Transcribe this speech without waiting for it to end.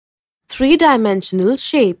Three-dimensional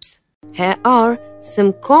shapes. Here are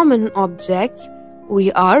some common objects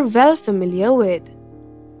we are well familiar with.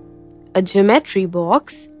 A geometry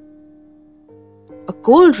box, a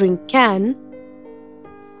cold drink can,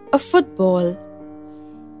 a football.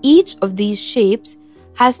 Each of these shapes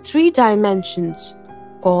has three dimensions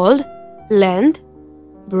called length,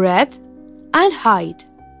 breadth, and height.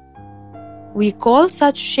 We call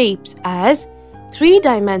such shapes as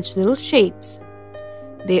three-dimensional shapes.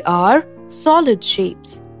 They are solid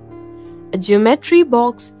shapes. A geometry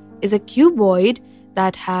box is a cuboid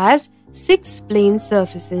that has 6 plane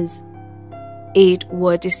surfaces, 8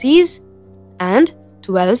 vertices, and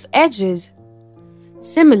 12 edges.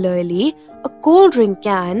 Similarly, a cold drink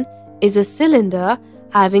can is a cylinder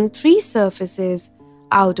having 3 surfaces,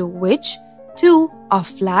 out of which 2 are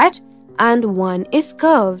flat and 1 is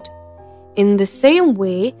curved. In the same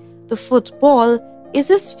way, the football is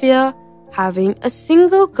a sphere having a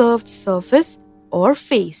single curved surface or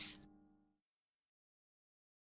face.